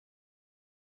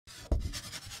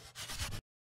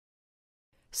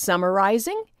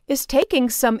Summarizing is taking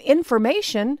some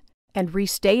information and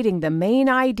restating the main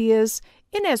ideas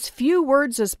in as few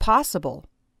words as possible.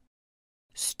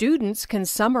 Students can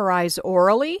summarize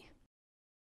orally,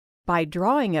 by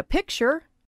drawing a picture,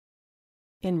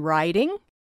 in writing,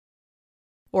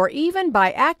 or even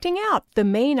by acting out the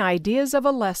main ideas of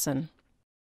a lesson.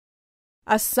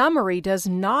 A summary does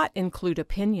not include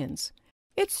opinions.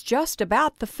 It's just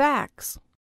about the facts.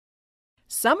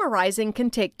 Summarizing can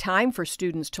take time for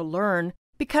students to learn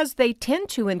because they tend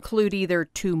to include either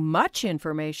too much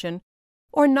information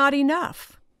or not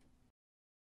enough.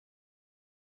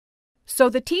 So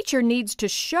the teacher needs to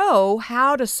show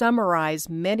how to summarize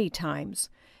many times,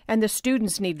 and the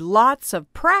students need lots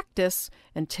of practice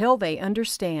until they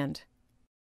understand.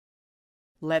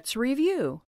 Let's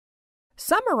review.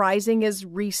 Summarizing is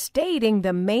restating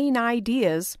the main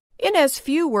ideas in as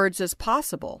few words as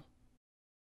possible.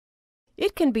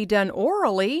 It can be done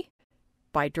orally,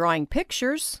 by drawing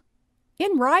pictures,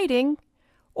 in writing,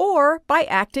 or by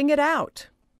acting it out.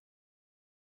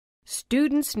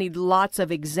 Students need lots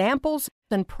of examples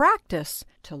and practice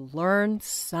to learn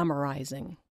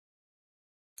summarizing.